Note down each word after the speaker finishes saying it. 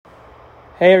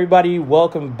Hey everybody,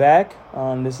 welcome back.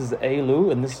 This is Alu,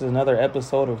 and this is another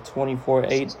episode of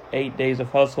 8 Days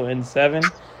of Hustle in 7.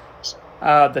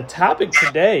 The topic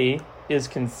today is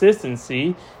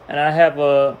consistency, and I have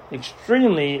a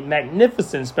extremely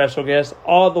magnificent special guest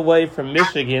all the way from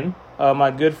Michigan, my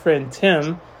good friend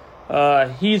Tim.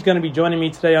 He's going to be joining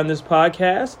me today on this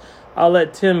podcast. I'll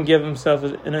let Tim give himself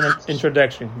an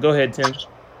introduction. Go ahead, Tim.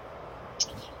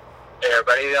 Hey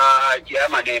everybody,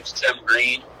 my name's Tim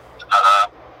Green.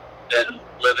 Been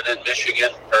living in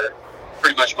Michigan for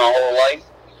pretty much my whole life.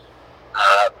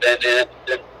 Been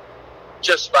in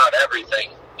just about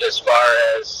everything as far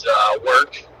as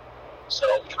work. So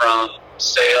from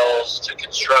sales to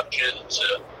construction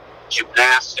to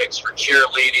gymnastics for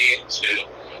cheerleading to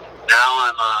now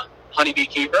I'm a honeybee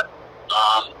keeper.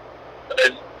 I've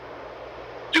been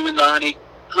doing the honey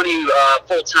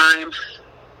full time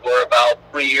for about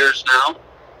 3 years now.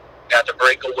 Got to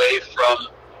break away from,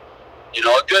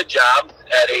 a good job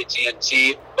at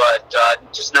AT&T, but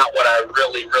just not what I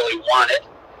really, really wanted.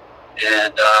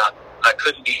 And I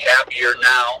couldn't be happier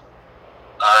now.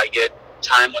 I get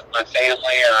time with my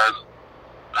family.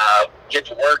 Get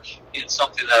to work in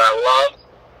something that I love,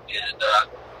 and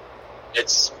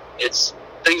it's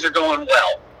things are going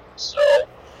well. So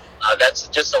that's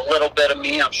just a little bit of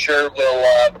me. I'm sure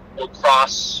we'll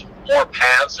cross more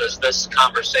paths as this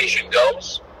conversation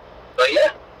goes. But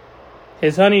yeah.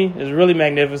 His honey is really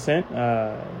magnificent.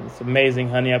 It's amazing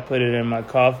honey. I put it in my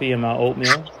coffee and my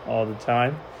oatmeal all the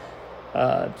time.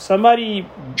 Somebody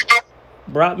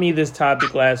brought me this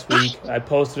topic last week. I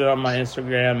posted it on my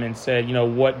Instagram and said,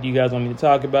 what do you guys want me to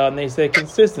talk about? And they said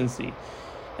consistency.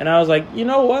 And I was like, you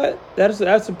know what? That's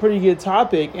a pretty good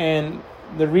topic. And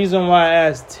the reason why I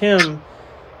asked Tim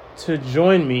to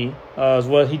join me is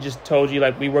what he just told you.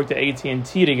 Like, we worked at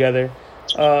AT&T together.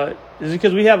 Is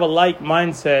because we have a like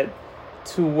mindset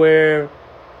to where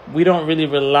we don't really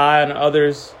rely on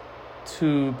others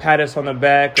to pat us on the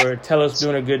back or tell us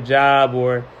doing a good job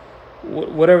or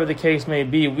whatever the case may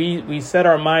be. We set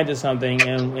our mind to something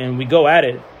and we go at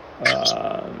it.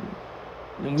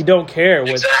 And we don't care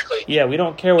what. Exactly. Yeah, we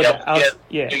don't care what.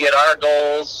 We get our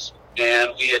goals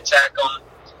and we attack them.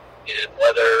 And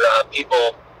whether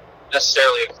people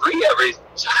necessarily agree every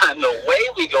time the way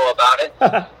we go about it,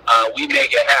 we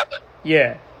make it happen.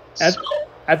 Yeah.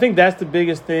 I think that's the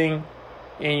biggest thing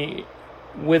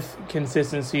with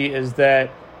consistency is that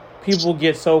people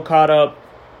get so caught up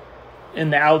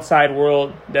in the outside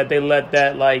world that they let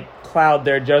that cloud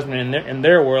their judgment in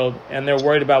their world, and they're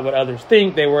worried about what others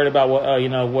think. They're worried about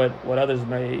what others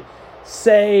may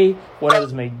say, what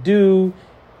others may do.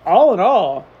 All in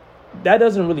all, that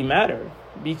doesn't really matter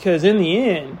because in the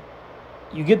end,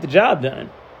 you get the job done.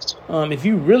 If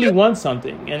you really want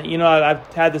something, and I've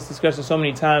had this discussion so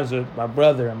many times with my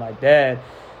brother and my dad.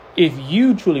 If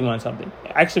you truly want something,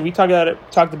 actually, we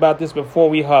talked about this before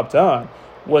we hopped on,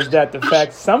 was that the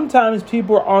fact sometimes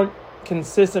people aren't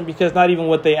consistent because not even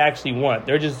what they actually want.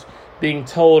 They're just being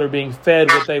told or being fed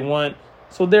what they want.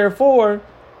 So therefore,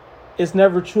 it's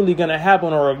never truly going to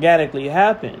happen or organically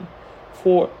happen.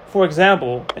 For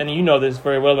example, and you know this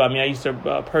very well about me, I used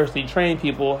to personally train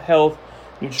people, health,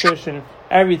 nutrition,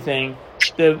 everything.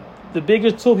 The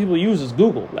biggest tool people use is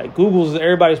Google. Google is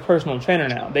everybody's personal trainer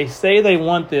now. They say they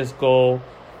want this goal.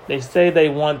 They say they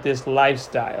want this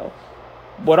lifestyle.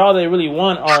 What all they really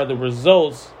want are the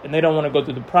results, and they don't want to go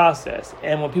through the process.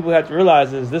 And what people have to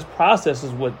realize is this process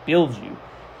is what builds you.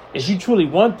 If you truly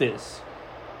want this,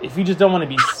 if you just don't want to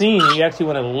be seen and you actually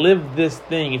want to live this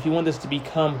thing, if you want this to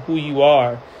become who you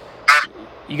are,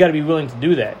 you got to be willing to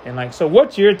do that. And so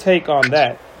what's your take on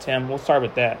that, Tim? We'll start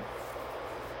with that.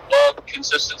 Well,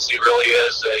 consistency really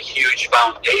is a huge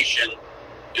foundation,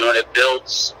 and it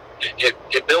builds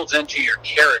into your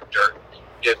character.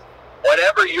 If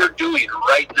whatever you're doing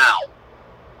right now,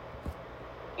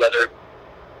 whether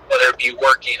it be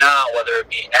working out, whether it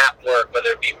be at work, whether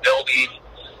it be building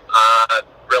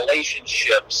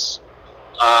relationships,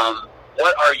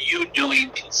 what are you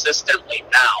doing consistently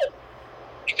now?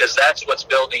 Because that's what's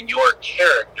building your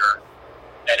character.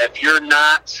 And if you're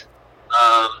not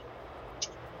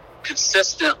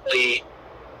consistently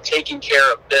taking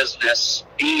care of business,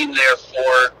 being there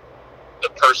for the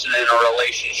person in a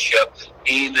relationship,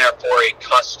 being there for a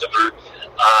customer,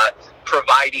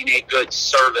 providing a good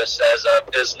service as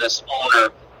a business owner,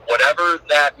 whatever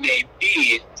that may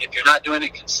be, if you're not doing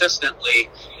it consistently,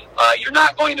 you're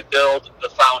not going to build the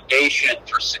foundation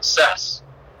for success.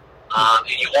 And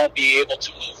you won't be able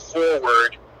to move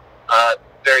forward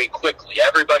very quickly.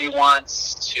 Everybody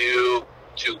wants to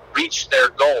reach their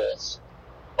goals,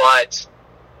 but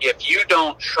if you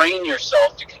don't train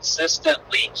yourself to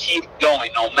consistently keep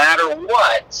going, no matter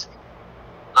what,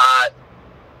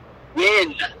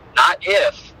 when, not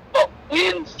if, but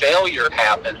when failure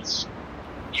happens,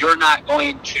 you're not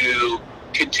going to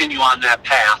continue on that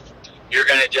path. You're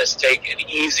going to just take an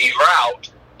easy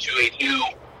route to a new,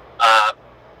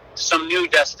 some new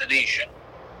destination.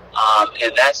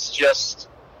 And that's just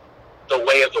the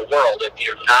way of the world. If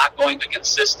you're not going to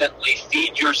consistently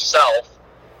feed yourself,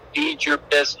 feed your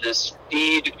business,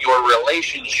 feed your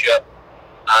relationship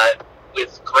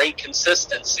with great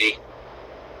consistency,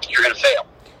 you're going to fail.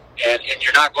 And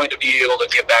you're not going to be able to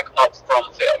get back up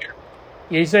from failure.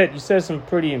 Yeah, you said some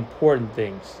pretty important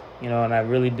things, and I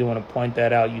really do want to point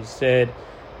that out. You said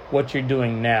what you're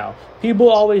doing now. People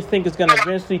always think it's going to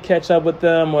eventually catch up with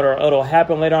them, or it'll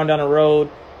happen later on down the road.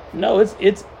 No,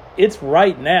 it's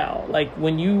right now. Like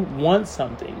when you want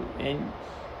something and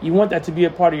you want that to be a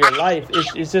part of your life,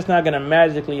 it's just not going to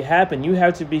magically happen. You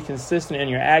have to be consistent in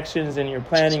your actions and your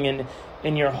planning and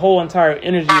in your whole entire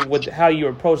energy with how you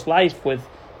approach life with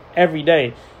every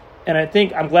day. And I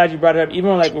think I'm glad you brought it up,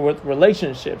 even like with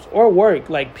relationships or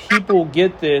work. Like people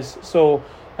get this. So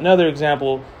another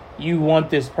example, you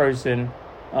want this person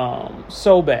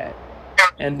so bad,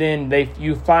 and then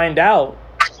you find out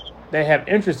they have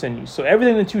interest in you. So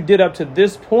everything that you did up to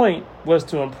this point was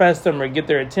to impress them or get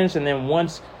their attention. Then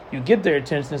once you get their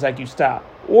attention, it's like you stop.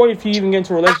 Or if you even get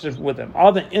into a relationship with them,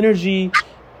 all the energy,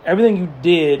 everything you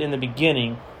did in the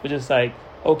beginning was just like,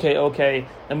 okay,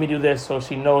 let me do this so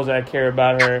she knows that I care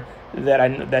about her,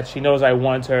 that she knows I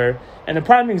want her. And the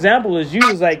prime example is you.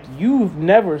 Is like you've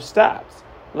never stopped,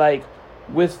 like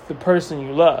with the person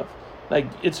you love. Like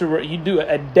you do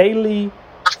a daily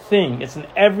thing. It's an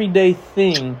everyday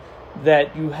thing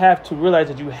that you have to realize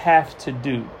that you have to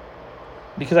do,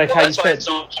 because like how you said. It's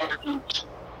so important.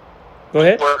 Go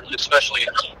ahead. Especially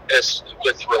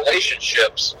with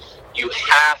relationships, you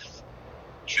have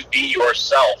to be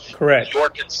yourself. Correct. Your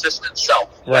consistent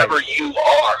self, whoever you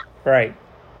are. Right.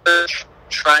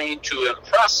 Trying to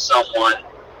impress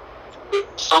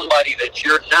somebody that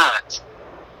you're not,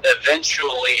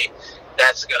 eventually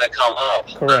that's going to come up.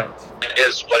 Correct. It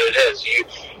is what it is.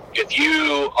 If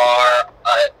you are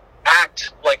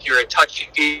act like you're a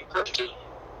touchy-feely person.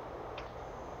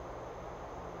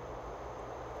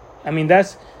 I mean,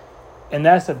 that's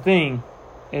the thing,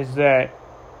 is that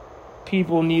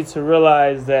people need to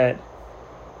realize that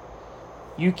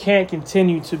you can't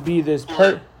continue to be this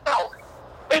person.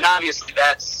 And obviously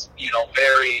that's,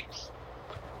 very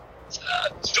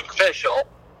superficial.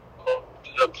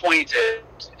 The point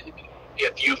is,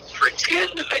 if you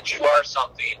pretend that you are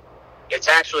something, it's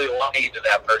actually lying to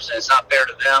that person. It's not fair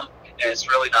to them, and it's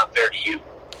really not fair to you.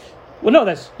 Well, no,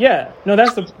 that's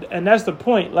the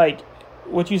point. Like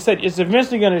what you said, it's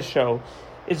eventually going to show.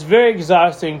 It's very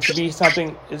exhausting to be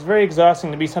something. It's very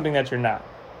exhausting to be something that you're not.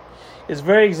 It's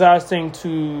very exhausting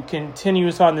to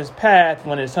continue on this path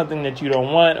when it's something that you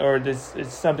don't want, or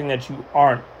it's something that you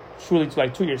aren't truly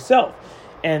to yourself.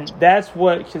 And that's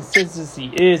what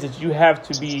consistency is. That you have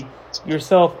to be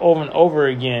yourself over and over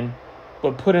again,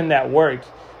 but put in that work.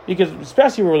 Because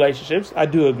especially with relationships, I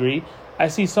do agree. I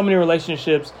see so many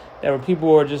relationships that where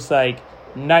people are just like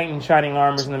knight in shining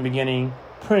armors in the beginning,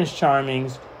 Prince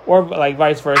Charmings, or like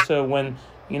vice versa. When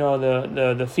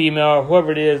the female or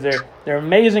whoever it is, they're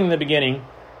amazing in the beginning,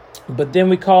 but then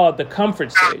we call it the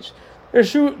comfort stage.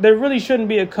 There really shouldn't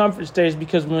be a comfort stage,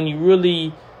 because when you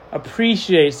really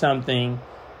appreciate something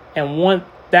and want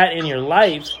that in your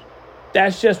life,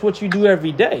 that's just what you do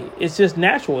every day. It's just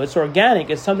natural. It's organic.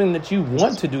 It's something that you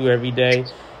want to do every day.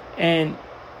 And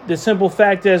the simple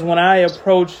fact is, when I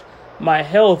approach my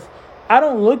health, I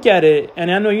don't look at it,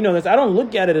 and I know you know this, I don't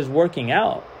look at it as working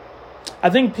out. I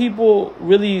think people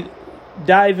really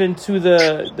dive into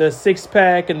the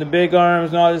six-pack and the big arms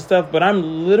and all this stuff, but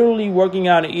I'm literally working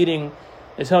out and eating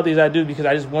as healthy as I do because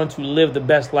I just want to live the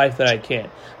best life that I can.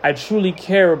 I truly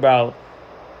care about,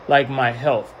 like, my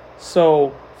health.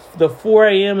 So the 4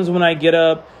 a.m. is when I get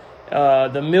up,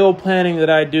 the meal planning that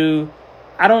I do.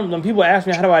 When people ask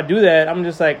me, how do I do that? I'm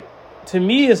just like, to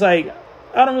me, it's like,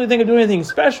 I don't really think of doing anything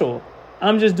special.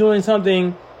 I'm just doing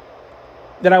something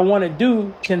that I want to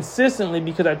do consistently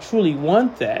because I truly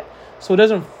want that. So it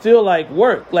doesn't feel like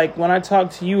work. Like when I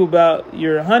talk to you about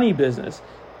your honey business,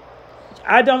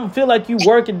 I don't feel like you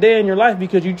work a day in your life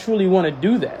because you truly want to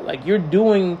do that. Like you're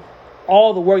doing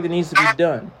all the work that needs to be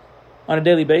done on a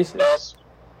daily basis. Well,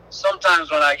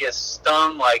 sometimes when I get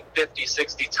stung like 50,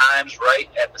 60 times right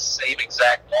at the same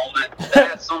exact moment,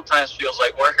 that sometimes feels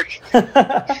like work.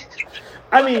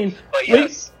 I mean, but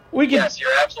yes, we can, yes, you're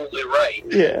absolutely right.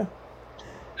 Yeah.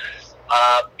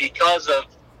 Because of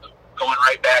going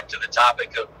right back to the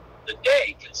topic of the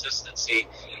day, consistency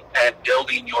and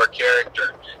building your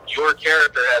character. Your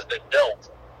character has been built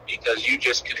because you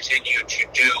just continue to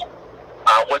do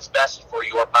what's best for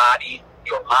your body,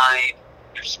 your mind,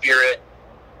 your spirit.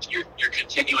 You're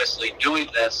continuously doing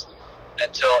this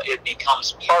until it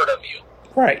becomes part of you.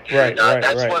 Right.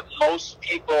 That's what most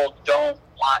people don't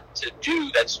want to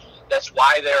do. That's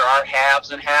why there are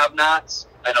haves and have-nots.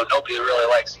 I know nobody really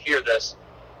likes to hear this,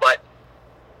 but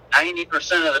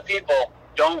 90% of the people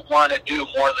don't want to do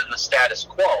more than the status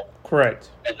quo. Correct.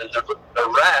 And then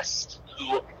the rest,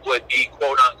 who would be,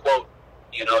 quote unquote,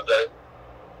 the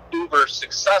uber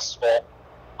successful,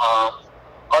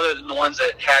 other than the ones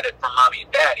that had it from mommy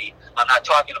and daddy. I'm not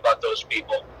talking about those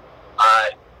people.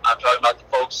 I'm talking about the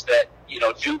folks that,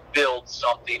 do build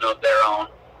something of their own.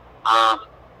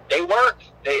 They work.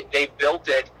 They built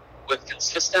it with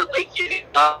consistently getting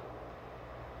up,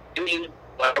 doing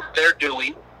what they're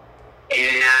doing,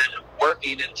 and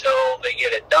working until they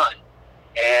get it done.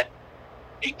 And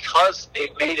because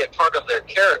they've made it part of their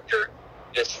character,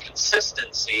 this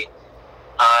consistency,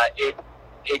 it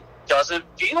doesn't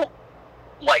feel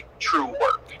like true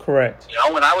work. Correct.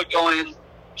 When I would go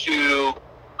into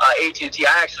AT&T,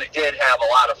 I actually did have a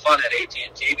lot of fun at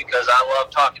AT&T because I love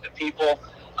talking to people.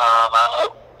 I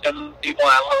love people.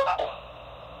 I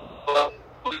love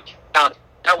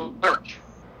that would work.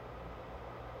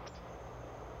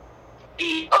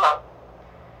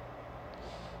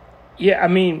 Yeah, I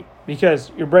mean,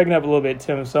 because you're breaking up a little bit,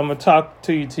 Tim, so I'm going to talk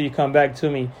to you till you come back to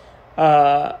me.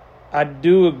 I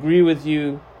do agree with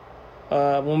you.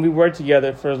 When we worked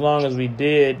together for as long as we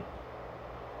did,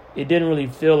 it didn't really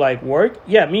feel like work.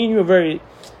 Yeah, me and you are very,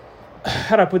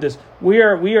 how do I put this? We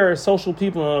are social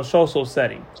people in a social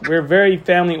setting. We're very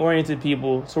family-oriented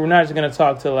people, so we're not just going to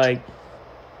talk to, like,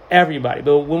 everybody.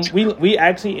 But when we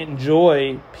actually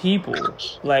enjoy people.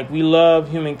 Like, we love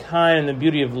humankind and the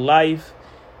beauty of life.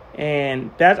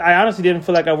 And I honestly didn't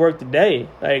feel like I worked today.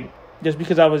 Like, just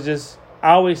because I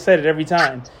always said it every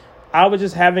time. I was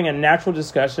just having a natural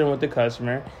discussion with the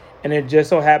customer, and it just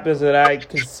so happens that I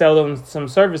could sell them some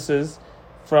services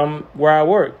from where I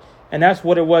work. And that's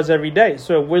what it was every day.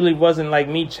 So it really wasn't like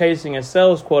me chasing a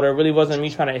sales quota. It really wasn't me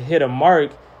trying to hit a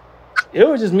mark. It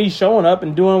was just me showing up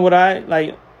and doing what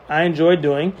I enjoy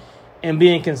doing and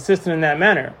being consistent in that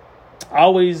manner.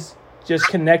 Always just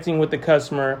connecting with the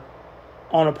customer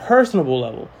on a personable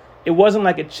level. It wasn't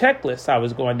like a checklist I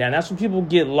was going down. That's what people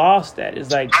get lost at.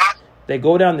 It's like they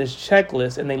go down this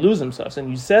checklist and they lose themselves. And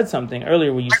you said something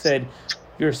earlier where you said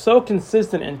you're so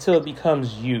consistent until it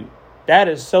becomes you. That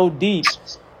is so deep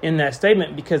in that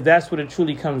statement because that's what it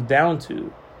truly comes down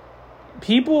to.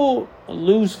 People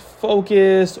lose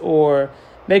focus or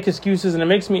make excuses, and I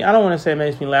don't want to say it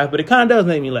makes me laugh, but it kind of does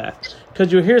make me laugh.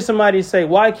 Because you'll hear somebody say,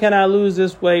 why can't I lose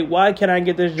this weight? Why can't I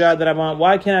get this job that I want?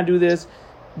 Why can't I do this?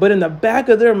 But in the back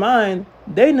of their mind,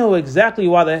 they know exactly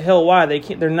why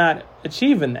they're not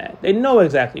achieving that. They know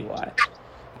exactly why.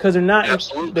 Because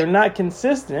they're not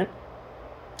consistent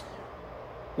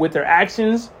with their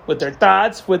actions, with their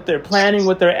thoughts, with their planning,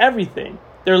 with their everything.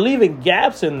 They're leaving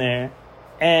gaps in there,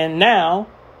 and now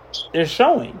they're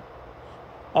showing.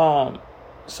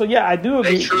 So yeah, I do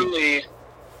agree.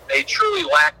 They truly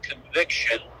lack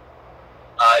conviction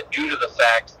due to the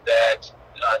fact that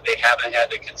they haven't had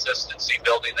the consistency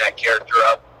building that character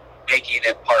up, making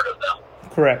it part of them.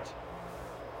 Correct.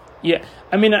 Yeah,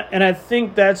 I mean, and I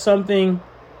think that's something.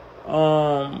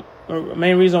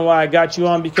 Main reason why I got you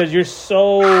on, because you're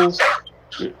so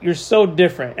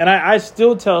different, and I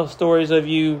still tell stories of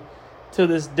you to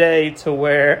this day to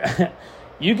where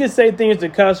you can say things to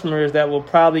customers that will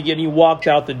probably get you walked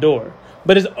out the door.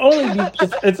 But it's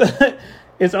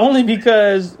only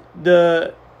because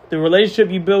the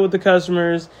relationship you build with the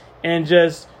customers and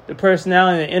just the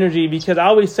personality and the energy. Because I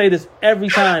always say this every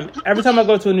time I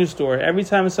go to a new store, every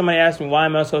time somebody asks me why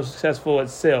am I so successful at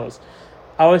sales,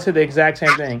 I always say the exact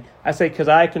same thing. I say because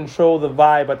I control the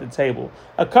vibe at the table.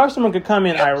 A customer could come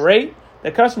in irate.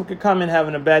 The customer could come in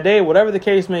having a bad day, whatever the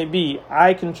case may be.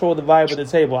 I control the vibe at the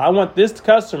table. I want this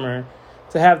customer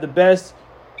to have the best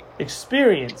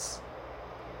experience.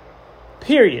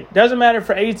 Period. Doesn't matter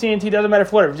for AT&T, doesn't matter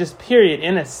for whatever. Just period.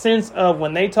 In a sense of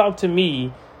when they talk to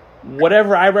me,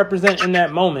 whatever I represent in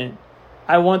that moment,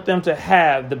 I want them to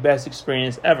have the best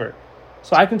experience ever.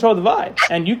 So I control the vibe.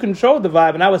 And you control the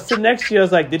vibe. And I was sitting next to you. I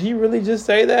was like, did he really just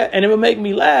say that? And it would make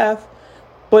me laugh.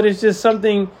 But it's just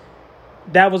something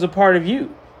that was a part of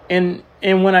you. And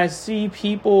when I see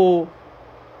people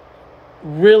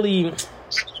really...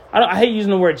 I hate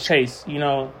using the word chase,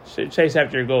 chase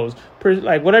after your goals.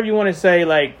 Like, whatever you want to say,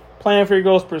 like, plan for your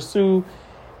goals, pursue.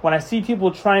 when I see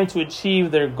people trying to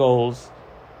achieve their goals,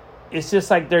 it's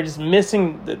just like they're just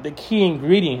missing the key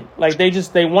ingredient. Like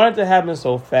they want it to happen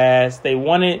so fast. They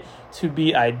want it to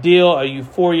be ideal, a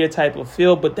euphoria type of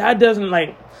feel. But that doesn't,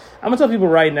 like, I'm going to tell people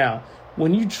right now,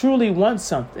 when you truly want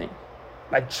something,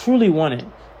 like truly want it,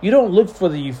 you don't look for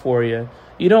the euphoria.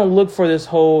 You don't look for this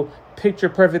whole picture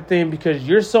perfect thing, because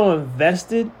you're so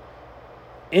invested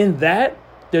in that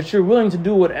you're willing to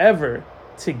do whatever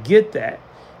to get that.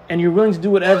 And you're willing to do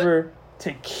whatever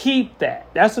to keep that.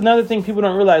 That's another thing people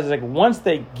don't realize. Is like once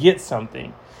they get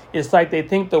something, it's like they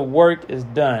think the work is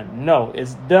done. No,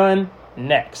 it's done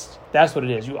next. That's what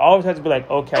it is. You always have to be like,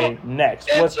 okay, next.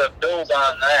 And to build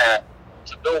on that,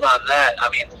 I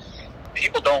mean,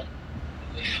 people don't,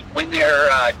 when they're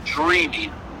dreaming,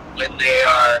 when they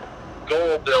are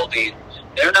goal building,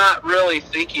 they're not really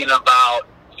thinking about,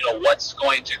 what's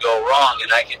going to go wrong.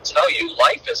 And I can tell you,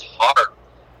 life is hard.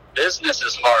 Business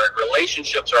is hard.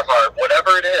 Relationships are hard.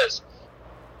 Whatever it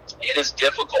is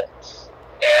difficult.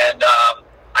 And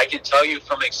I can tell you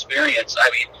from experience, I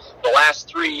mean, the last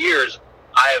 3 years,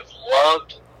 I have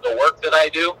loved the work that I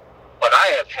do, but I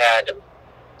have had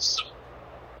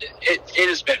it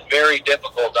has been very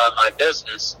difficult on my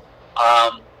business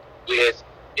with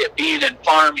it being in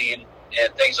farming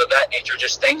and things of that nature.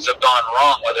 Just things have gone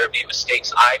wrong, whether it be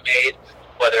mistakes I made,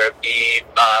 whether it be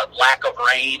lack of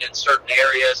rain in certain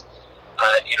areas,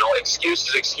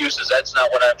 excuses. That's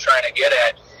not what I'm trying to get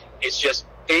at. It's just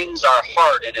things are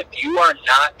hard. And if you are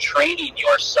not training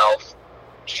yourself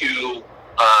to,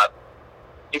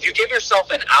 if you give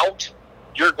yourself an out,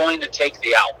 you're going to take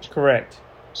the out. Correct.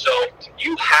 So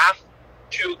you have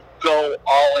to go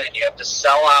all in. You have to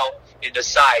sell out and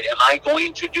decide, am I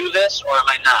going to do this or am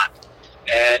I not?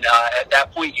 And at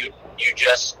that point, you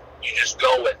just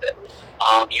go with it.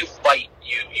 You fight.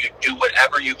 You do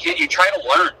whatever you can. You try to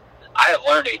learn. I have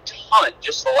learned a ton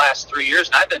just the last 3 years,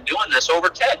 and I've been doing this over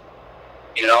 10.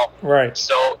 Right.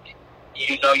 So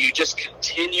you just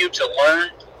continue to learn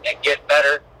and get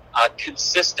better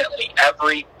consistently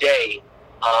every day,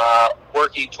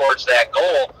 working towards that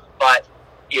goal. But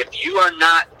if you are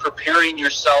not preparing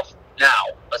yourself now,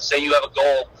 let's say you have a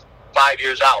goal 5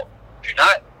 years out. If you're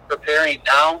not preparing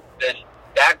now, then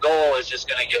that goal is just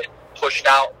going to get pushed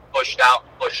out.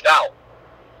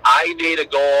 I made a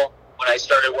goal when I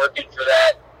started working for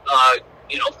that,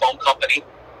 phone company,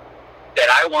 that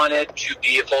I wanted to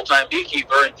be a full-time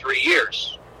beekeeper in 3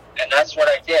 years. And that's what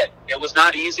I did. It was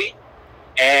not easy.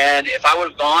 And if I would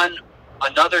have gone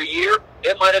another year,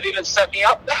 it might have even set me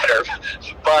up better.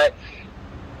 But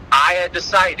I had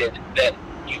decided that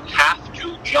you have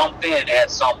to jump in at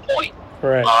some point.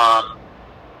 Correct.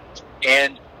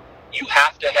 And you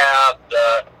have to have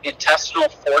the intestinal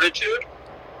fortitude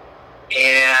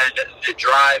and the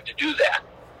drive to do that.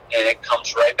 And it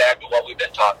comes right back to what we've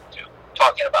been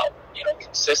talking about.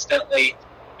 Consistently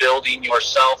building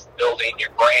yourself, building your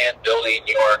brand, building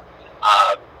your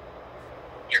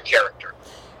character.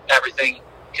 Everything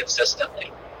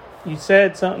consistently. You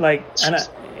said something like,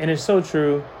 and it's so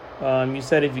true. You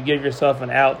said if you give yourself an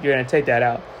out, you're going to take that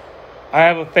out. I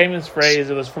have a famous phrase.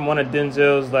 It was from one of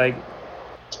Denzel's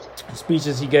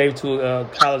speeches he gave to a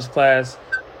college class.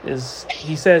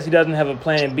 He says he doesn't have a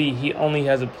plan B. He only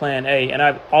has a plan A. And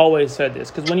I've always said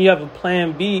this, because when you have a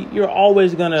plan B, you're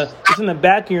always it's in the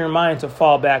back of your mind to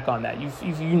fall back on that. You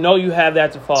have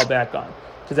that to fall back on,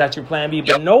 because that's your plan B.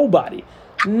 But nobody,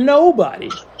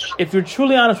 if you're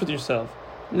truly honest with yourself,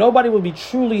 nobody would be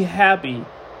truly happy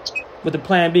with the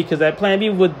plan B, because that plan B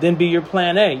would then be your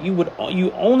plan A.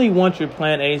 You only want your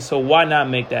plan A, so why not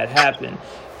make that happen?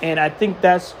 And I think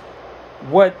that's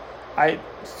what I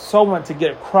so want to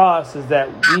get across, is that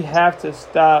we have to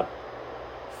stop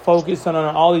focusing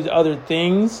on all these other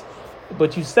things.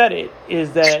 But you said it,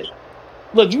 is that,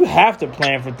 look, you have to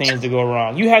plan for things to go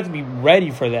wrong. You have to be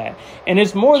ready for that. And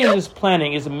it's more than just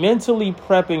planning. It's mentally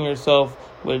prepping yourself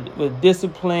with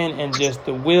discipline and just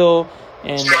the will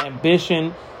and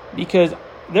ambition, because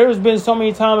there's been so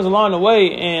many times along the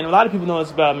way, and a lot of people know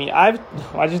this about me. I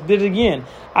just did it again.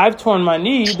 I've torn my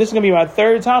knee. This is going to be my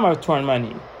third time I've torn my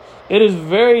knee. It is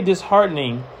very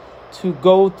disheartening to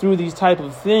go through these type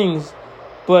of things,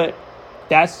 but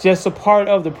that's just a part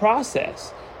of the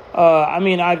process.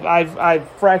 I've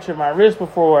fractured my wrist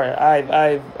before.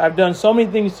 I've done so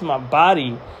many things to my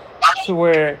body to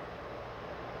where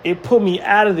it put me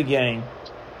out of the game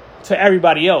to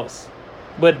everybody else.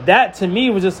 But that to me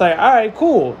was just like, all right,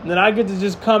 cool. Then I get to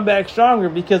just come back stronger,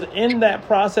 because in that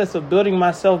process of building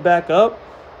myself back up,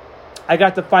 I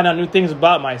got to find out new things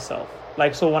about myself.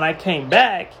 So when I came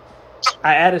back,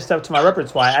 I added stuff to my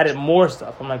repertoire. I added more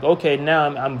stuff. I'm like, okay, now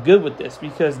I'm good with this,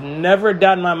 because never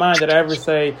doubt in my mind did I ever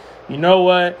say, you know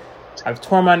what, I've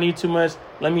torn my knee too much,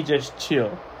 let me just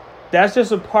chill. That's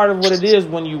just a part of what it is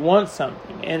when you want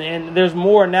something. And there's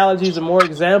more analogies and more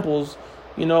examples,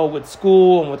 with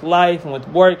school and with life and with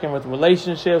work and with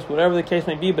relationships, whatever the case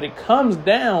may be. But it comes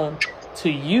down to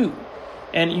you.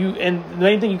 And the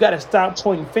main thing, you got to stop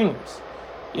pointing fingers.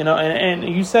 And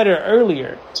you said it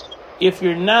earlier. If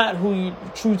you're not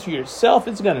true to yourself,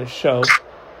 it's going to show.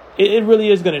 It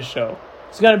really is going to show.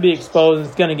 It's going to be exposed.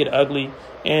 It's going to get ugly.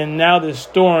 And now the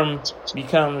storm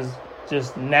becomes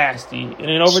just nasty, and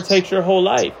it overtakes your whole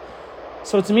life.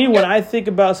 So to me, when I think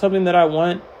about something that I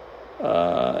want,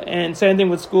 and same thing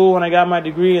with school, when I got my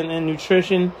degree in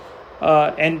nutrition,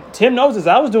 and Tim knows this,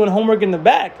 I was doing homework in the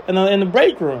back, in the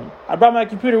break room. I brought my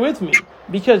computer with me,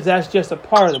 because that's just a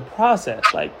part of the process.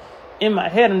 Like, in my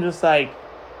head, I'm just like,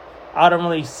 I don't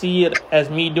really see it as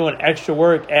me doing extra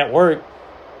work at work.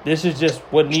 This is just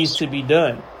what needs to be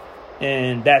done,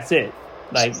 and that's it.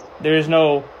 Like, there's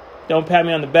no, don't pat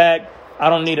me on the back. I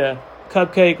don't need a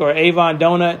cupcake or Avon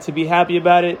donut to be happy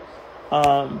about it.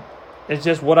 It's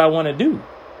just what I want to do.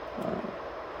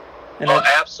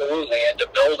 Absolutely. And to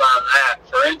build on that,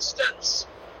 for instance,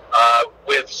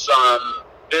 with some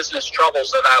business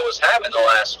troubles that I was having the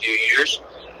last few years,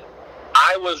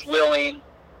 I was willing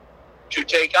to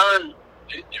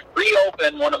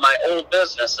reopen one of my old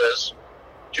businesses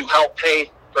to help pay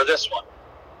for this one.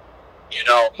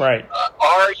 Right.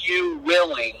 Are you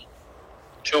willing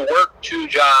to work 2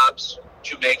 jobs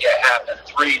to make it happen,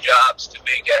 3 jobs to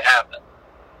make it happen?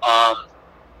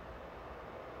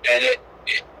 And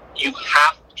you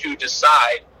have to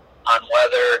decide on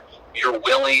whether you're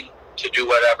willing to do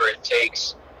whatever it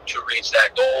takes to reach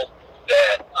that goal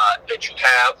that you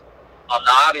have.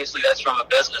 Now, obviously, that's from a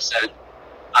business end.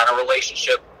 On a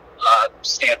relationship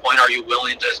standpoint, are you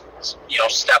willing to,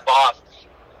 step off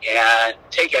and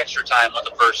take extra time with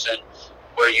a person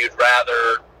where you'd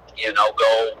rather,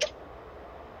 go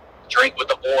drink with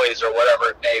the boys or whatever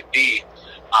it may be,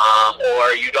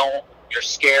 or you're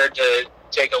scared to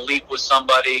take a leap with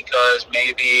somebody because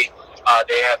maybe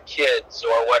they have kids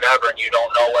or whatever, and you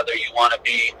don't know whether you want to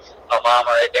be a mom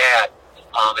or a dad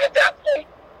at that point.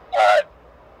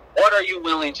 What are you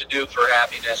willing to do for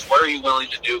happiness? What are you willing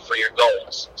to do for your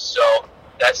goals? So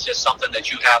that's just something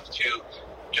that you have to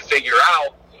figure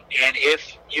out. And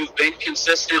if you've been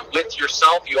consistent with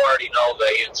yourself, you already know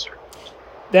the answer.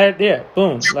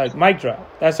 Boom, like mic drop.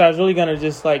 That's how I was really gonna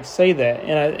just say that,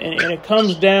 and it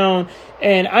comes down.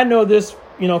 And I know this,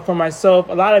 for myself.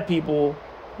 A lot of people,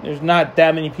 there's not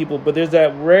that many people, but there's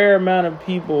that rare amount of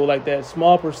people, like that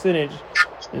small percentage,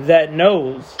 that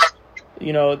knows.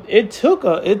 It took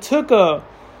a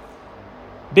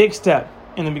big step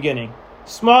in the beginning,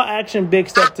 small action, big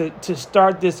step to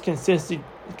start this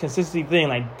consistency thing,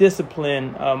 like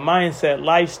discipline, mindset,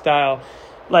 lifestyle.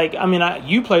 Like,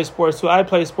 you play sports too. I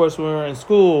play sports when we were in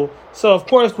school. So, of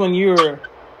course,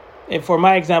 and for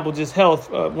my example, just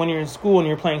health, when you're in school and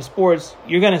you're playing sports,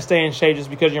 you're going to stay in shape just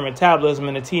because your metabolism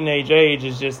in the teenage age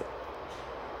is just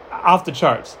off the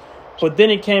charts. But then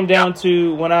it came down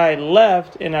to when I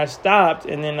left and I stopped,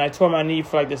 and then I tore my knee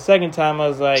for the second time. I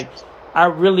was like, I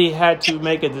really had to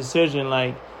make a decision.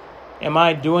 Like, am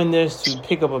I doing this to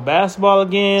pick up a basketball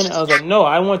again? I was like, no,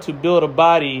 I want to build a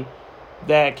body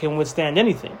that can withstand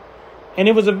anything. And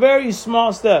it was a very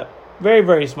small step, very,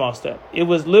 very small step. It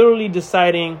was literally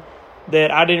deciding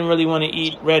that I didn't really want to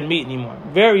eat red meat anymore.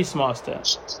 Very small step.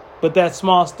 But that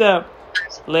small step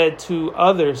led to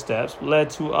other steps, led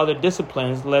to other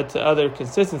disciplines, led to other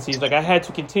consistencies. Like, I had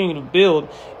to continue to build.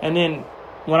 And then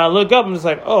when I look up, I'm just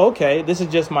like, oh, okay, this is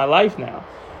just my life now.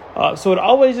 So it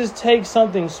always just takes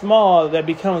something small that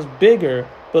becomes bigger.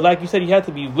 But like you said, you have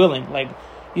to be willing. Like,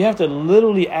 you have to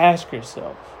literally ask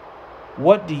yourself,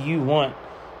 what do you want?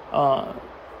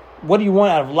 What do you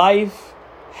want out of life?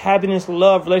 Happiness,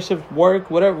 love, relationships, work,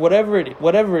 whatever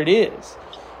it is.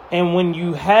 And when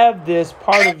you have this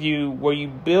part of you where you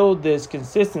build this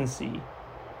consistency,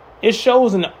 it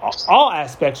shows in all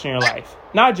aspects in your life,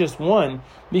 not just one,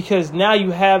 because now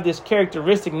you have this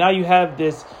characteristic. Now you have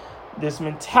this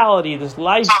mentality, this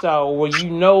lifestyle where you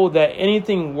know that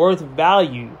anything worth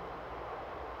value,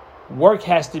 work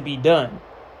has to be done.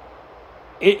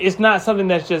 It's not something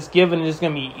that's just given and it's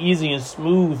going to be easy and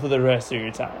smooth for the rest of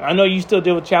your time. I know you still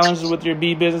deal with challenges with your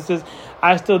B businesses.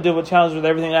 I still deal with challenges with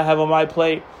everything I have on my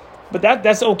plate. But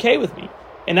that's okay with me.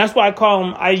 And that's why I call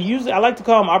them, I like to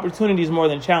call them opportunities more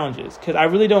than challenges, because I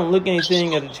really don't look at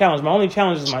anything as a challenge. My only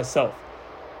challenge is myself.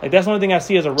 Like, that's the only thing I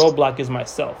see as a roadblock is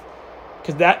myself.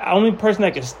 Because that only person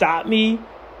that can stop me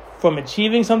from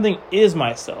achieving something is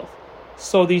myself.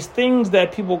 So these things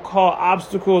that people call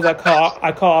obstacles, I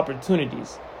call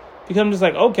opportunities, because I'm just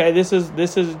like, okay, this is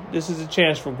a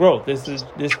chance for growth. This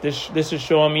is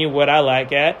showing me what I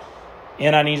lack at,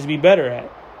 and I need to be better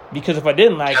at. Because if I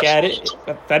didn't lack at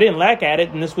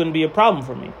it, then this wouldn't be a problem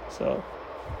for me. So.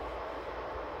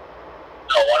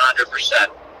 No, 100%.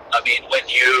 I mean, when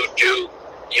you do,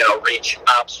 reach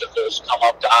obstacles, come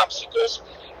up to obstacles,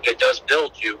 it does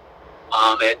build you.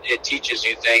 It teaches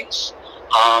you things.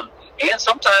 And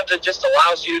sometimes it just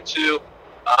allows you to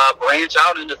branch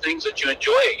out into things that you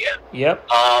enjoy again. Yep.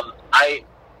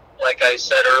 Like I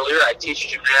said earlier, I teach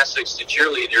gymnastics to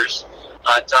cheerleaders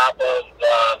on top of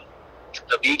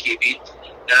the beekeeping.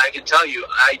 And I can tell you,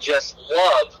 I just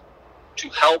love to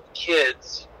help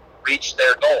kids reach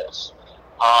their goals.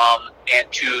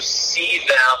 And to see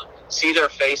their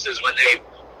faces when they've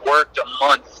worked a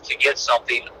month to get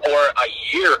something, or a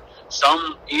year,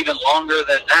 some even longer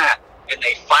than that, and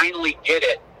they finally get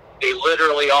it. They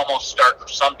literally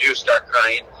some do start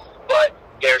crying, but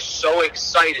they're so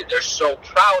excited, they're so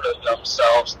proud of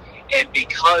themselves, and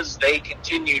because they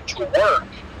continue to work,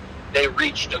 they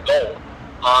reached a goal.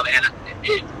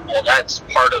 That's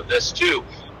part of this too.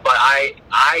 But I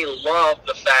love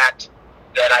the fact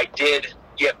that I did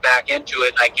get back into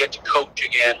it and I get to coach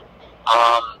again.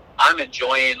 I'm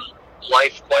enjoying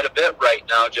life quite a bit right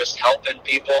now, just helping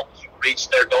people reach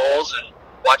their goals and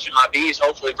watching my bees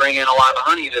hopefully bring in a lot of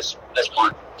honey this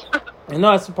month.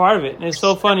 No, it's a part of it. And it's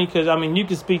so funny because, you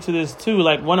can speak to this too.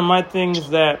 Like, one of my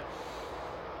things that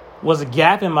was a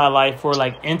gap in my life were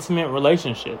like intimate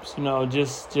relationships,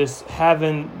 just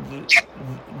having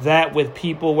that with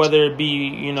people, whether it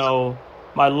be,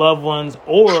 my loved ones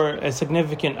or a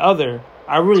significant other.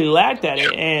 I really lacked at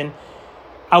it. And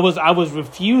I was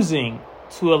refusing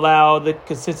to allow the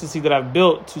consistency that I've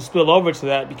built to spill over to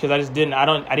that, because I didn't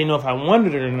know if I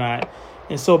wanted it or not.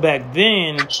 And so back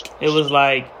then it was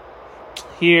like,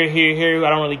 here, I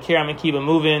don't really care. I'm going to keep it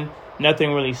moving.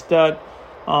 Nothing really stuck.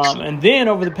 And then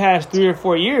over the past 3 or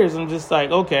 4 years, I'm just like,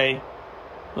 okay,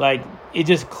 like it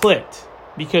just clicked,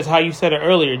 because how you said it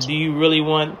earlier, do you really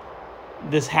want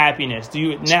this happiness? Do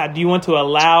you want to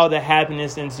allow the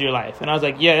happiness into your life? And I was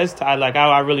like, yes,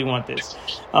 I really want this.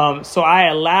 So I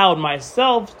allowed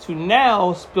myself to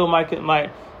now spill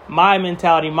my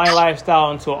mentality, my lifestyle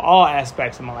into all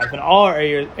aspects of my life, in all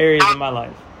areas of my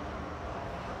life.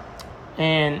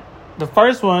 And the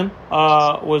first one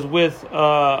was with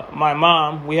my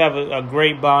mom. We have a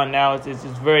great bond now. It's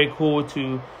very cool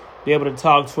to be able to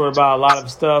talk to her about a lot of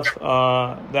stuff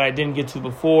that I didn't get to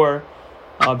before,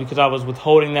 because I was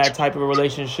withholding that type of a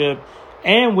relationship.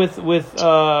 And with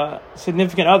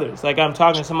significant others. Like, I'm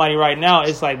talking to somebody right now,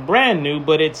 it's like brand new,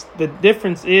 but the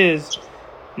difference is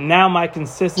now my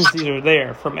consistencies are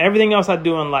there. From everything else I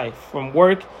do in life, from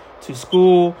work to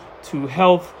school to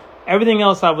health, everything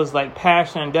else I was like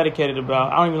passionate and dedicated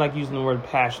about. I don't even like using the word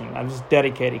passion. I'm just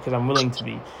dedicated because I'm willing to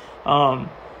be. I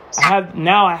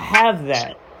have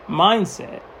that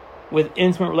mindset with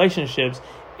intimate relationships,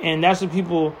 and that's what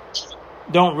people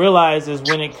don't realize is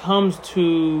when it comes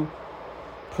to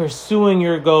pursuing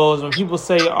your goals, when people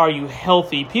say, are you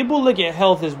healthy? People look at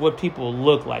health as what people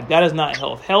look like. That is not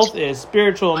health. Health is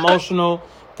spiritual, emotional,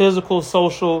 physical,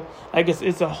 social. Like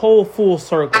it's a whole full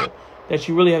circle that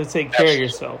you really have to take care of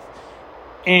yourself.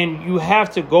 And you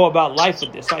have to go about life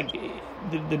with this. Like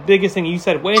the biggest thing you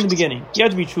said way in the beginning, you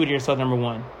have to be true to yourself, number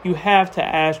one. You have to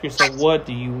ask yourself, what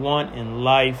do you want in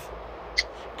life?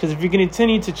 Because if you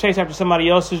continue to chase after somebody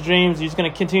else's dreams, you're just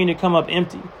going to continue to come up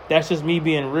empty. That's just me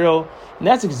being real. And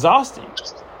that's exhausting,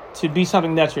 to be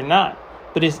something that you're not.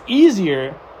 But it's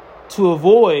easier to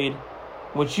avoid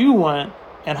what you want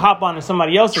and hop onto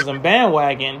somebody else's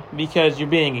bandwagon because you're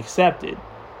being accepted.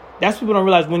 That's what people don't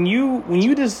realize. When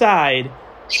you decide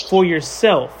for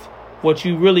yourself what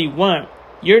you really want,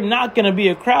 you're not going to be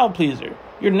a crowd pleaser.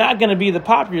 You're not going to be the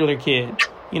popular kid,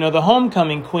 the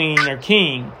homecoming queen or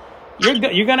king. You're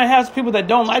going to have people that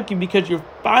don't like you because you're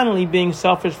finally being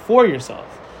selfish for yourself.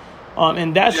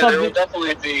 And that's something. There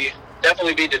will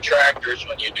definitely be detractors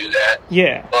when you do that.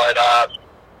 Yeah. But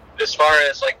as far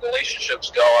as like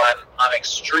relationships go, I'm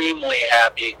extremely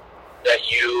happy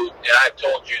that you, and I've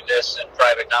told you this in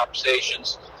private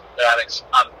conversations, that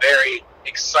I'm very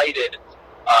excited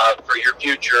for your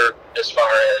future as far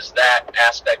as that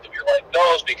aspect of your life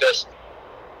goes, because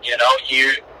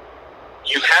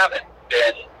you haven't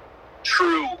been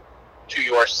true to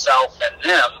yourself and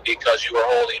them because you were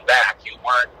holding back. You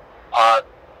weren't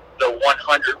the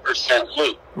 100%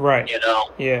 loop, right?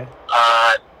 Yeah.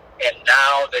 And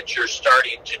now that you're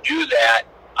starting to do that,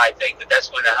 I think that's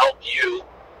going to help you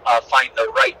find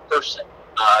the right person.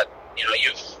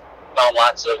 You've found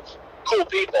lots of cool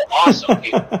people, awesome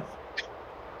people.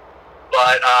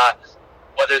 But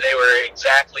whether they were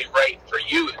exactly right for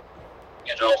you,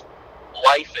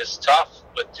 life is tough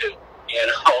with two,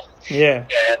 Yeah.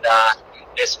 And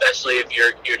especially if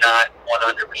you're not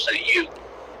 100% you.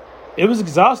 It was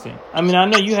exhausting. I mean, I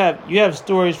know you have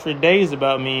stories for days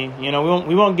about me. We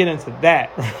won't get into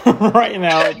that right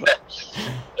now.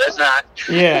 That's not.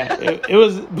 Yeah, it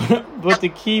was. But the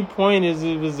key point is,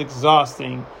 it was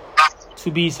exhausting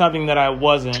to be something that I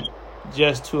wasn't,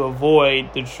 just to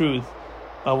avoid the truth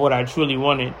of what I truly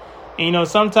wanted. And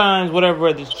sometimes whether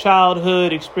it's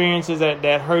childhood experiences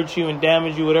that hurt you and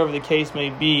damage you, whatever the case may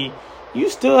be, you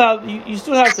still have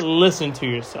to listen to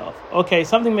yourself. Okay,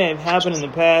 something may have happened in the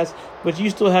past, but you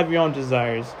still have your own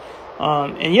desires.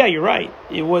 And yeah, you're right.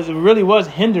 It really was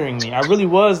hindering me. I really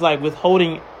was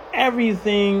withholding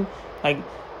everything,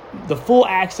 the full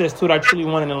access to what I truly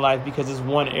wanted in life, because it's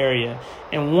one area.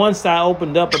 And once I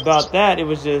opened up about that, it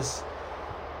was just,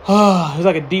 it was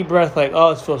like a deep breath, it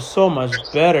feels so much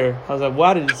better. I was like,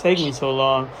 why did it take me so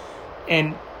long?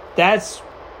 And that's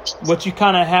what you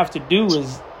kind of have to do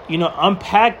is,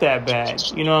 unpack that bag.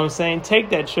 You know what I'm saying?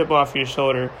 Take that chip off your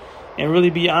shoulder and really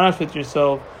be honest with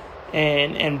yourself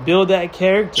and build that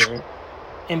character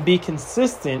and be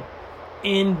consistent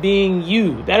in being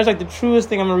you. That is the truest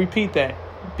thing. I'm going to repeat that.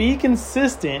 Be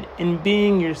consistent in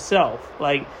being yourself.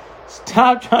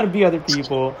 Stop trying to be other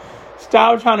people.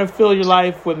 Stop trying to fill your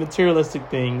life with materialistic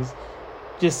things.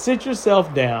 Just sit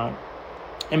yourself down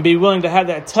and be willing to have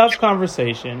that tough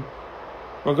conversation,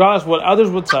 regardless of what others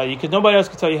will tell you, because nobody else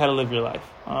can tell you how to live your life.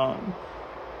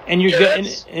 And you're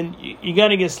you're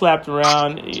gonna get slapped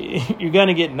around. You're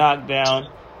gonna get knocked down,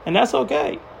 and that's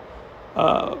okay.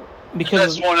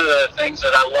 Because that's one of the things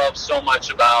that I love so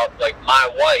much about my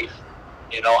wife.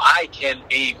 I can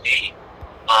be me.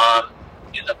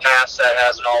 In the past, that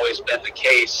hasn't always been the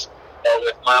case. But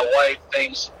with my wife,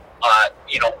 things,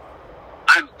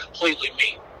 I'm completely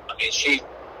me. I mean, she thought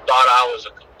I was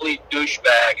a complete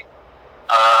douchebag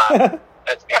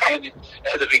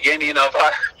at the beginning of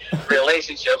our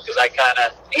relationship, because I kind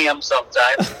of am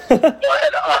sometimes.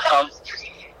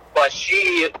 But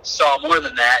she saw more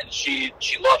than that, and she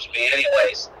loves me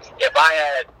anyways. If I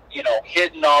had,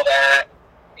 hidden all that,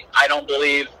 I don't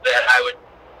believe that I would,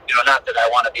 not that I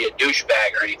want to be a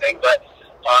douchebag or anything, but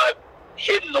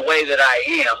hidden the way that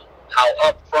I am, how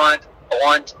upfront,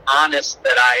 blunt, honest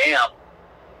that I am,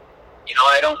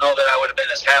 I don't know that I would have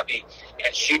been as happy,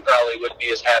 and she probably wouldn't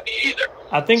be as happy either.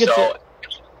 I think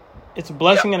it's a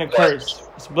blessing and a curse.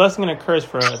 It's a blessing and a curse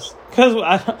for us, because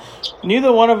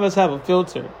neither one of us have a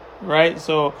filter, right?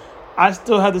 So I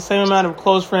still have the same amount of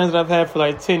close friends that I've had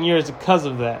for 10 years because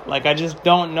of that. I just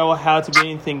don't know how to be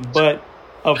anything but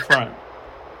upfront.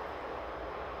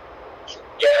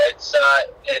 Yeah,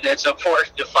 it's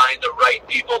important to find the right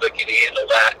people that can handle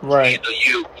that, handle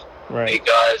you,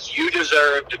 because you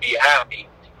deserve to be happy,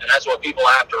 and that's what people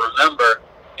have to remember.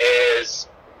 Is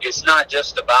it's not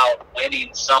just about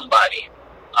winning somebody;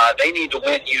 they need to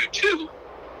win you too.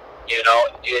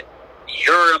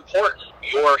 You're important.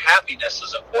 Your happiness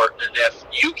is important, and if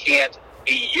you can't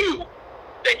be you,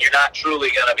 then you're not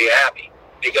truly going to be happy.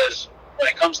 Because when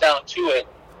it comes down to it,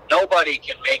 nobody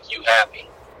can make you happy.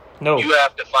 No. You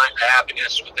have to find the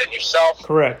happiness within yourself.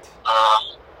 Correct.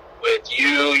 With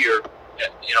you,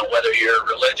 whether you're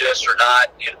religious or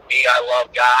not. Me, I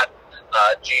love God,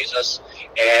 Jesus,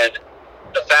 and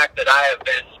the fact that I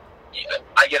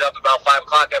get up about 5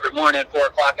 o'clock every morning, 4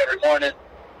 o'clock every morning,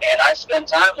 and I spend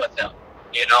time with Him.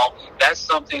 That's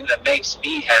something that makes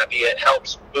me happy. It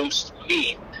helps boost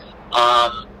me.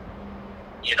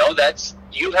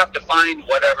 You have to find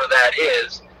whatever that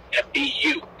is and be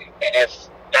you. And if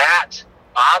that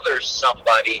bothers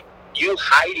somebody, you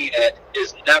hiding it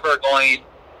is never going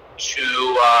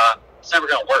to, it's never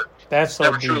going to work. That's so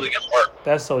never deep. Truly going to work.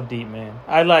 That's so deep, man.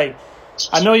 I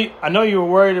know you were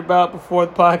worried about before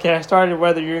the podcast started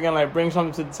whether you're gonna bring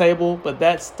something to the table, but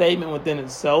that statement within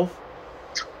itself,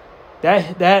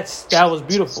 that was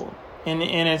beautiful, and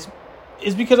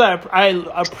it's because I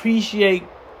appreciate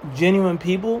genuine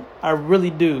people. I really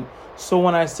do. So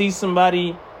when I see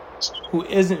somebody who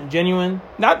isn't genuine,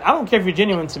 I don't care if you're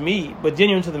genuine to me, but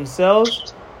genuine to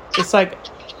themselves, it's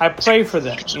I pray for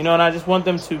them, and I just want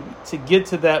them to get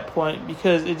to that point,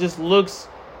 because it just looks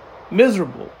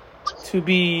miserable to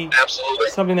be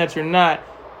something that you're not,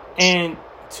 and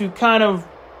to kind of,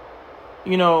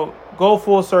 go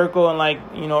full circle and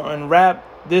and wrap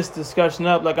this discussion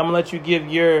up. I'm gonna let you give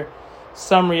your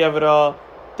summary of it all.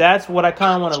 That's what I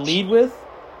kind of want to lead with,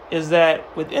 is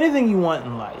that with anything you want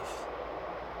in life,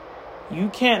 you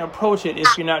can't approach it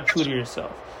if you're not true to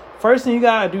yourself. First thing you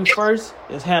got to do first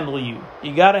is handle you.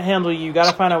 You got to handle you. You got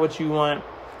to find out what you want.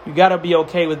 You got to be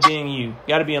okay with being you. You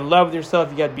got to be in love with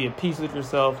yourself. You got to be at peace with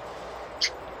yourself.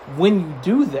 When you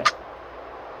do that,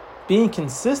 being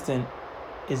consistent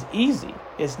is easy.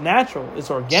 It's natural.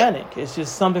 It's organic. It's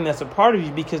just something that's a part of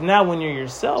you, because now when you're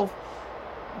yourself,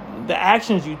 the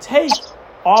actions you take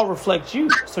all reflect you.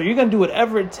 So you're going to do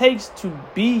whatever it takes to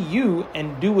be you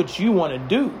and do what you want to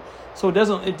do. So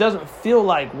it doesn't feel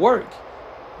like work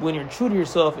when you're true to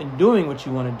yourself and doing what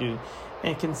you want to do.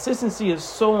 And consistency is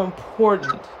so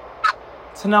important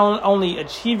to not only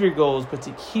achieve your goals, but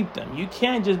to keep them. You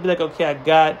can't just be like, okay, I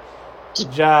got the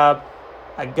job,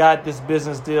 I got this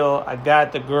business deal, I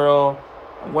got the girl,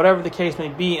 whatever the case may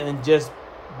be, and then just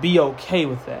be okay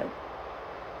with that.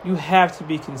 You have to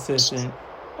be consistent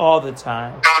all the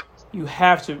time. You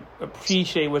have to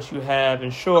appreciate what you have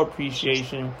and show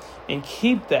appreciation and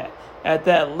keep that at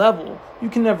that level. You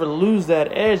can never lose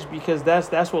that edge, because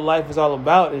that's what life is all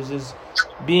about, is just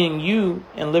being you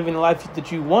and living the life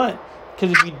that you want.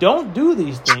 Because if you don't do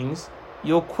these things,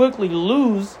 you'll quickly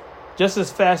lose just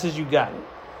as fast as you got it.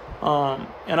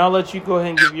 And I'll let you go ahead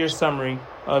and give your summary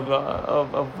of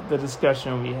the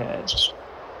discussion we had.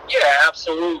 Yeah,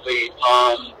 absolutely.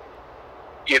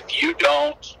 If you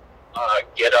don't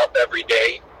get up every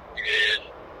day and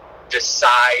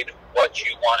decide what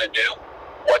you want to do,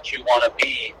 what you want to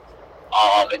be,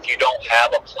 if you don't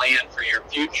have a plan for your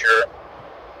future,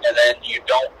 and then you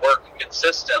don't work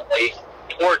consistently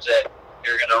towards it,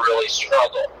 you're going to really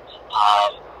struggle.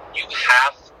 You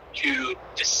have to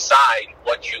decide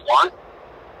what you want,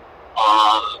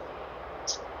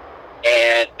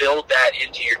 and build that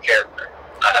into your character.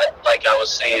 Like I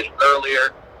was saying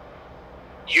earlier,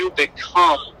 you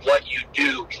become what you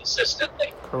do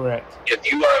consistently. Correct.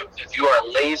 If you are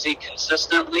lazy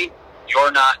consistently,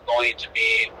 you're not going to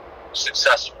be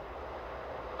successful.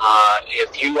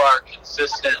 If you are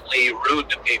consistently rude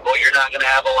to people, you're not going to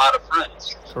have a lot of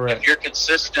friends. Correct. If you're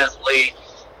consistently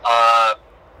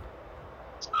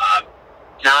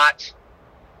not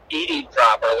eating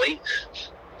properly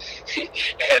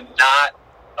and not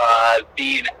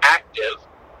being active,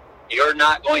 you're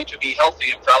not going to be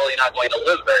healthy and probably not going to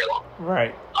live very long.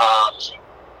 Right.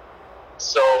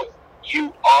 So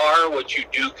you are what you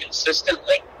do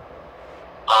consistently.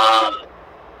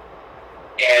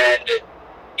 And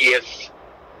if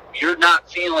you're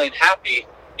not feeling happy,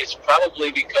 it's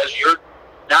probably because you're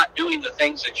not doing the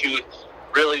things that you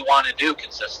really want to do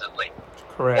consistently.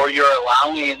 Correct. Or you're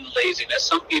allowing laziness.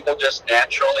 Some people just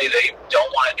naturally, they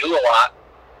don't want to do a lot.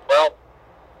 Well,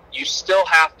 you still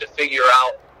have to figure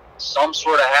out some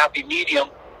sort of happy medium.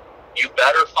 You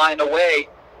better find a way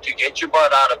to get your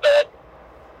butt out of bed,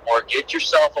 or get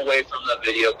yourself away from the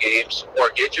video games, or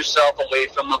get yourself away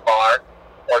from the bar,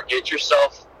 or get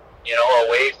yourself,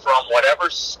 away from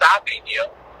whatever's stopping you,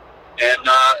 and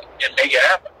make it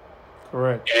happen.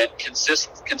 Correct. And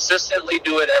consistently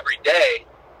do it every day,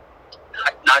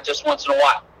 not just once in a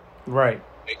while. Right.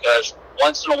 Because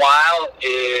once in a while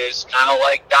is kind of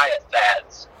like diet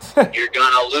fads. You're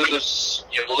gonna lose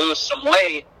some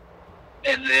weight,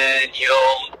 and then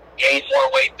you'll gain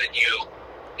more weight than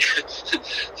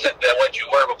what you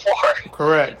were before.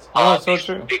 Correct. No, so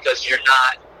true. Because you're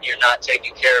not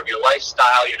taking care of your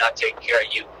lifestyle. You're not taking care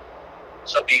of you.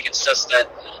 So be consistent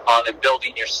in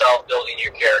building yourself, building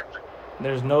your character.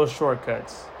 There's no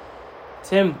shortcuts.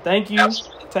 Tim, thank you.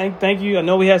 Absolutely. Thank you. I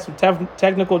know we had some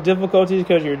technical difficulties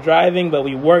because you're driving, but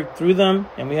we worked through them,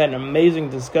 and we had an amazing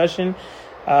discussion.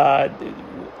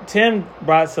 Tim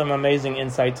brought some amazing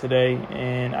insight today,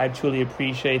 and I truly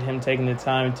appreciate him taking the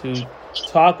time to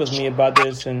talk with me about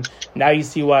this. And now you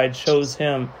see why I chose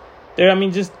him. There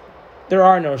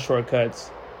are no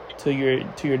shortcuts to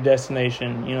your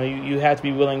destination. You have to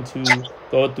be willing to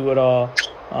go through it all.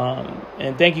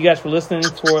 And thank you guys for listening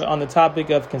on the topic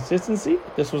of consistency.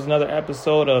 This was another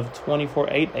episode of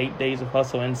 24/8, 8 Days of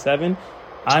Hustle in 7.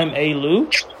 I'm A. Lou.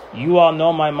 You all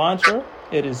know my mantra.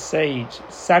 It is SAGE.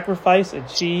 Sacrifice,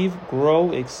 achieve,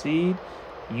 grow, exceed.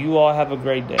 You all have a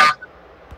great day.